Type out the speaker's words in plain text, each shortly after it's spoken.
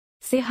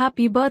say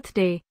happy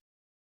birthday.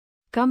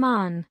 Come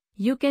on,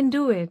 you can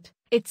do it.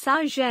 It's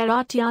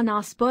Anjara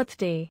Tiana's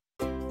birthday.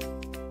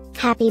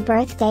 Happy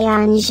birthday,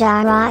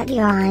 Anjara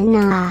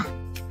Tiana.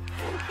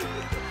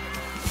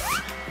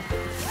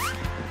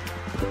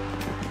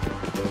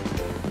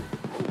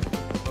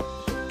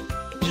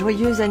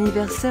 Joyeux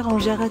anniversaire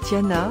Anjara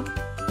Tiana.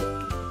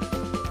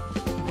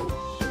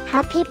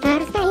 Happy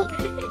birthday,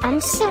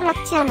 Anjara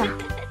Tiana.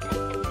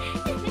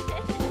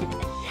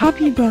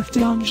 Happy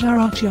birthday,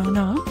 Anjara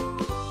Tiana.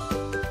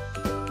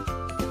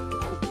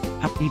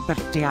 Happy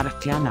birthday,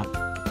 Tiana.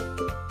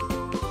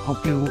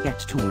 Hope you get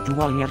to do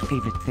all your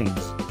favorite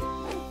things.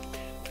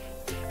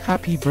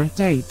 Happy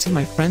birthday to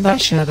my friend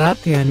Anjara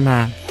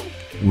Tiana.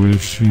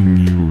 Wishing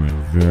you a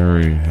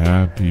very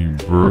happy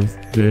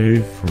birthday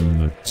from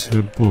the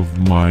tip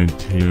of my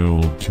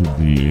tail to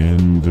the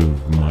end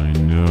of my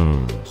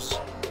nose.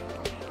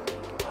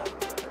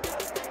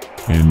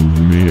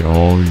 And may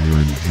all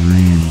your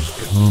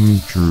dreams come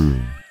true.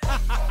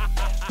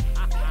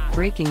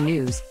 Breaking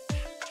news.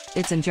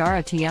 It's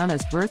Anjara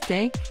Tiana's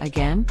birthday,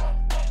 again?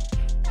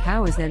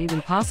 How is that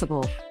even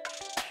possible?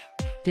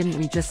 Didn't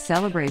we just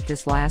celebrate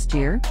this last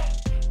year?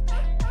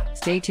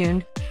 Stay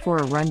tuned for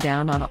a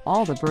rundown on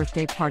all the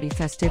birthday party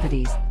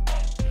festivities.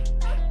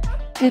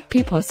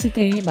 Happy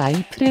birthday,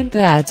 my friend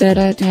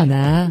Anjara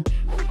Tiana.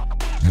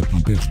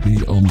 Happy birthday,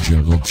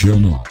 Anjara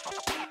Tiana.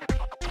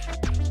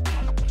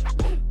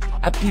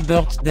 Happy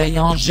birthday,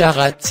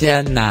 Anjara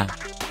Tiana.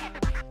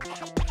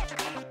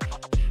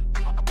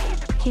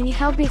 Can you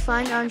help me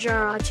find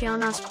Anjara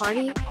Tiana's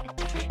party?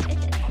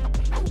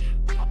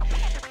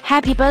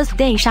 Happy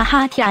birthday,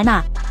 Anjara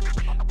Tiana.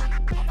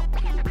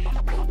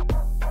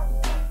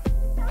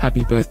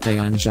 Happy birthday,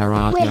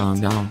 Anjara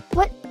Tiana.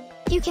 What?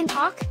 You can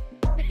talk?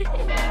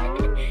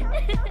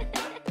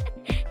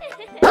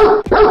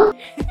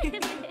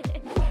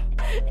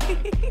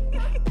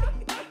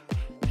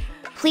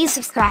 Please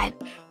subscribe,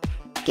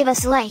 give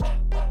us a like,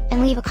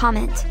 and leave a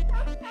comment.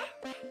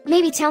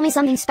 Maybe tell me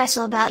something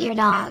special about your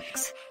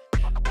dogs.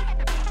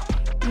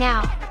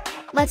 Now,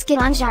 let's get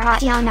Anjara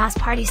Tiana's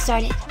party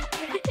started.